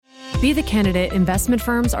Be the candidate investment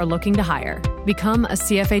firms are looking to hire. Become a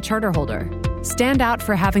CFA charter holder. Stand out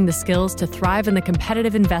for having the skills to thrive in the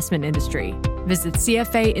competitive investment industry. Visit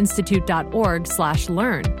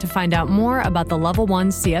cfainstitute.org/learn to find out more about the Level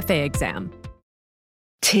 1 CFA exam.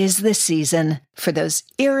 'Tis the season for those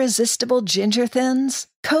irresistible ginger thins,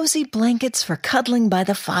 cozy blankets for cuddling by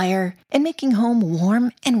the fire, and making home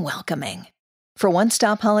warm and welcoming. For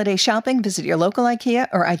one-stop holiday shopping, visit your local IKEA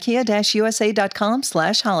or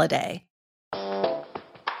ikea-usa.com/holiday.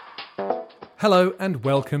 Hello and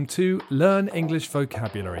welcome to Learn English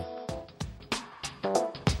Vocabulary.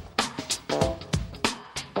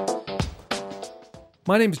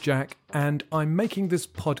 My name's Jack and I'm making this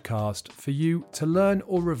podcast for you to learn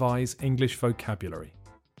or revise English vocabulary.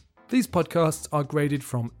 These podcasts are graded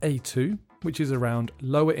from A2, which is around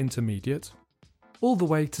lower intermediate, all the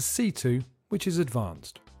way to C2, which is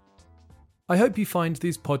advanced. I hope you find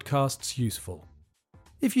these podcasts useful.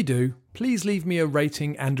 If you do, please leave me a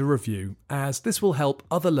rating and a review, as this will help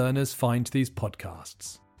other learners find these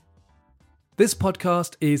podcasts. This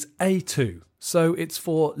podcast is A2, so it's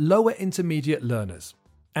for lower intermediate learners.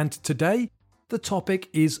 And today, the topic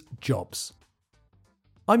is jobs.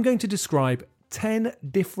 I'm going to describe 10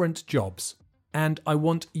 different jobs, and I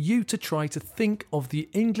want you to try to think of the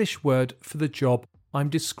English word for the job I'm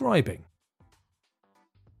describing.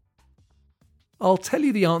 I'll tell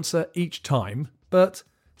you the answer each time, but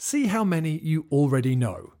see how many you already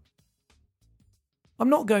know. I'm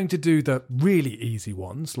not going to do the really easy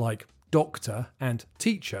ones like doctor and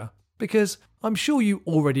teacher because I'm sure you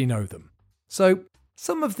already know them. So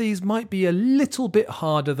some of these might be a little bit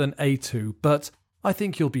harder than A2, but I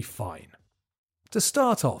think you'll be fine. To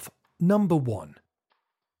start off, number 1.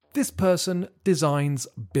 This person designs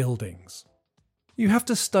buildings. You have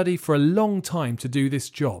to study for a long time to do this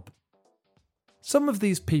job. Some of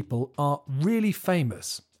these people are really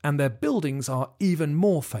famous, and their buildings are even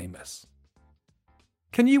more famous.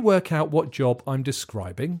 Can you work out what job I'm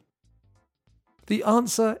describing? The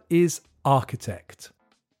answer is architect.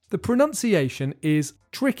 The pronunciation is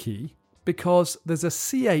tricky because there's a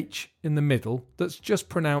CH in the middle that's just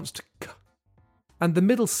pronounced K, and the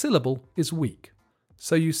middle syllable is weak,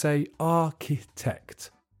 so you say architect.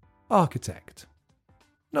 Architect.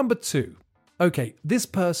 Number 2. Okay, this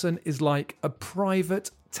person is like a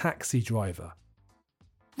private taxi driver.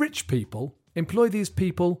 Rich people employ these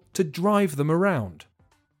people to drive them around.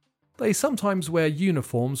 They sometimes wear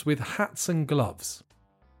uniforms with hats and gloves.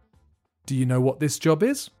 Do you know what this job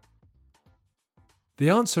is?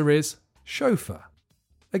 The answer is chauffeur.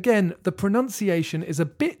 Again, the pronunciation is a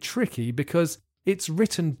bit tricky because it's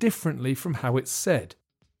written differently from how it's said.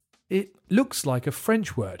 It looks like a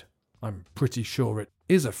French word. I'm pretty sure it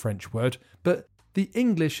is a French word, but the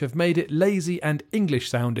English have made it lazy and English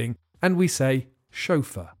sounding, and we say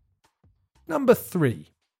chauffeur. Number 3.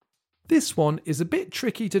 This one is a bit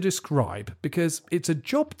tricky to describe because it's a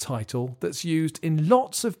job title that's used in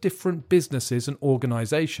lots of different businesses and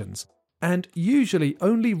organisations, and usually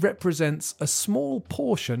only represents a small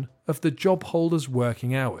portion of the job holder's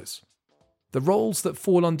working hours. The roles that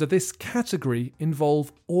fall under this category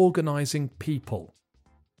involve organising people.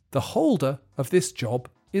 The holder of this job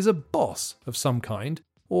is a boss of some kind,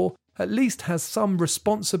 or at least has some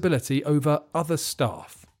responsibility over other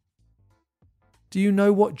staff. Do you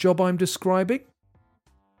know what job I'm describing?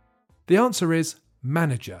 The answer is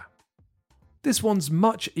manager. This one's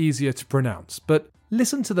much easier to pronounce, but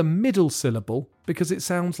listen to the middle syllable because it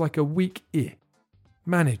sounds like a weak I.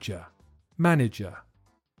 Manager. Manager.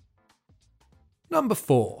 Number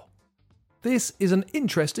 4. This is an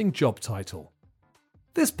interesting job title.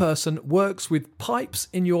 This person works with pipes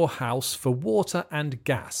in your house for water and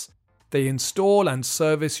gas. They install and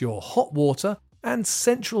service your hot water and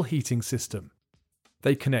central heating system.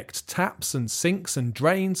 They connect taps and sinks and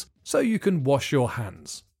drains so you can wash your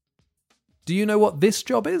hands. Do you know what this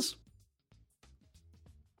job is?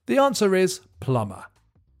 The answer is plumber.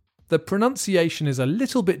 The pronunciation is a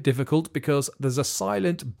little bit difficult because there's a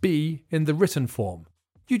silent B in the written form.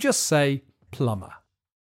 You just say plumber.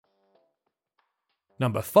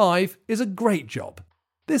 Number 5 is a great job.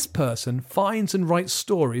 This person finds and writes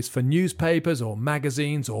stories for newspapers or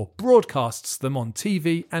magazines or broadcasts them on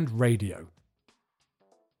TV and radio.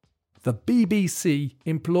 The BBC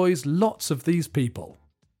employs lots of these people.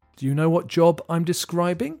 Do you know what job I'm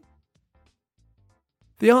describing?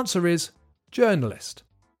 The answer is journalist.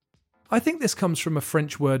 I think this comes from a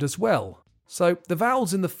French word as well, so the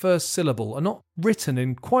vowels in the first syllable are not written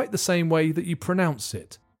in quite the same way that you pronounce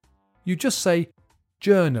it. You just say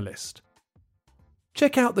journalist.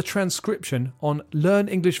 Check out the transcription on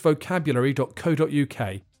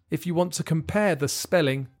learnenglishvocabulary.co.uk if you want to compare the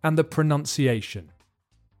spelling and the pronunciation.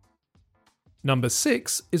 Number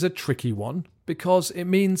 6 is a tricky one because it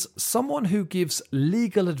means someone who gives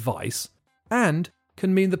legal advice and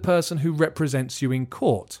can mean the person who represents you in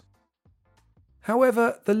court.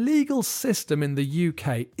 However, the legal system in the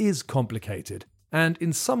UK is complicated, and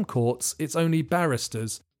in some courts it's only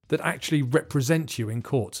barristers that actually represent you in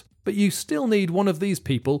court, but you still need one of these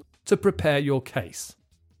people to prepare your case.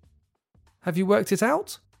 Have you worked it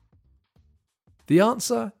out? The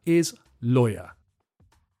answer is lawyer.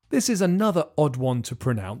 This is another odd one to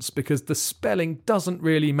pronounce because the spelling doesn't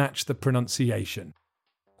really match the pronunciation.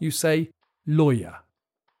 You say lawyer.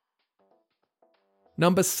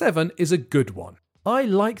 Number 7 is a good one. I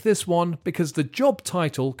like this one because the job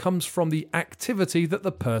title comes from the activity that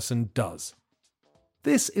the person does.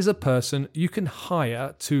 This is a person you can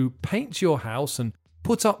hire to paint your house and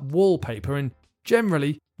put up wallpaper and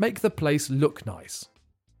generally make the place look nice.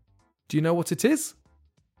 Do you know what it is?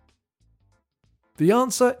 The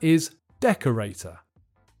answer is decorator.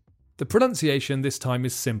 The pronunciation this time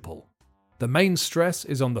is simple. The main stress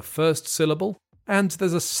is on the first syllable, and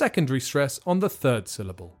there's a secondary stress on the third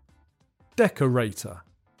syllable. Decorator.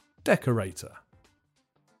 Decorator.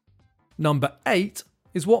 Number 8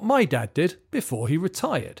 is what my dad did before he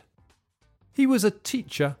retired. He was a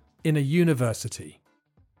teacher in a university.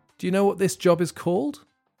 Do you know what this job is called?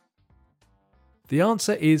 The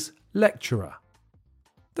answer is lecturer.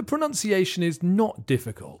 The pronunciation is not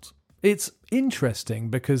difficult. It's interesting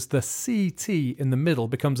because the CT in the middle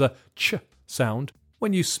becomes a ch sound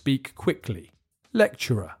when you speak quickly.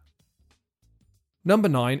 Lecturer. Number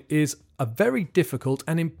 9 is a very difficult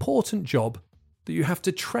and important job that you have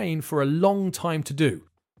to train for a long time to do.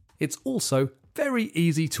 It's also very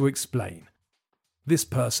easy to explain. This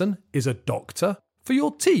person is a doctor for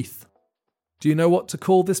your teeth. Do you know what to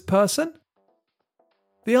call this person?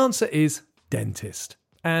 The answer is dentist,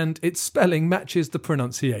 and its spelling matches the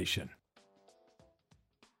pronunciation.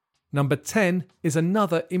 Number 10 is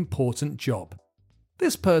another important job.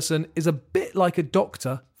 This person is a bit like a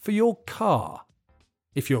doctor for your car.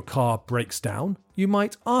 If your car breaks down, you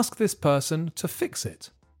might ask this person to fix it.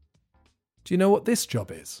 Do you know what this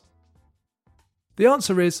job is? The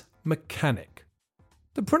answer is mechanic.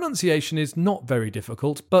 The pronunciation is not very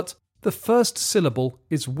difficult, but the first syllable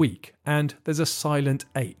is weak and there's a silent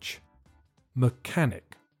H.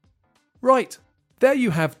 Mechanic. Right, there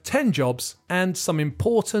you have 10 jobs and some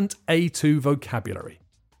important A2 vocabulary.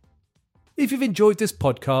 If you've enjoyed this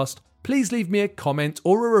podcast, please leave me a comment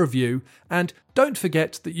or a review, and don't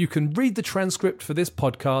forget that you can read the transcript for this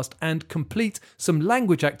podcast and complete some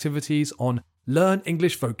language activities on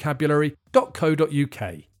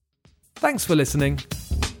learnenglishvocabulary.co.uk. Thanks for listening.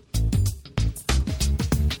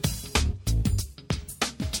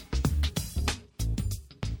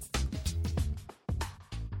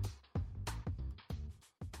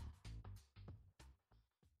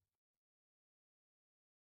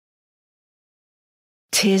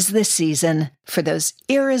 Tis the season for those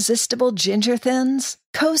irresistible ginger thins,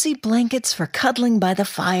 cozy blankets for cuddling by the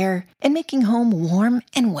fire, and making home warm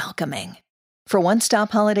and welcoming. For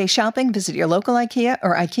one-stop holiday shopping, visit your local IKEA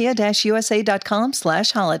or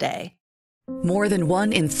ikea-usa.com/holiday. More than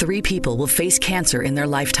 1 in 3 people will face cancer in their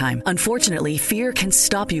lifetime. Unfortunately, fear can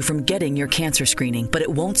stop you from getting your cancer screening, but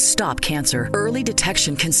it won't stop cancer. Early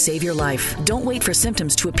detection can save your life. Don't wait for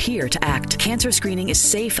symptoms to appear to act. Cancer screening is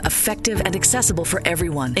safe, effective, and accessible for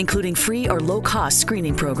everyone, including free or low-cost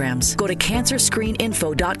screening programs. Go to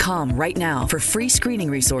cancerscreeninfo.com right now for free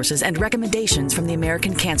screening resources and recommendations from the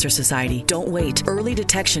American Cancer Society. Don't wait. Early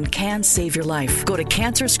detection can save your life. Go to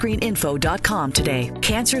cancerscreeninfo.com today.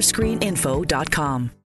 cancerscreeninfo.com.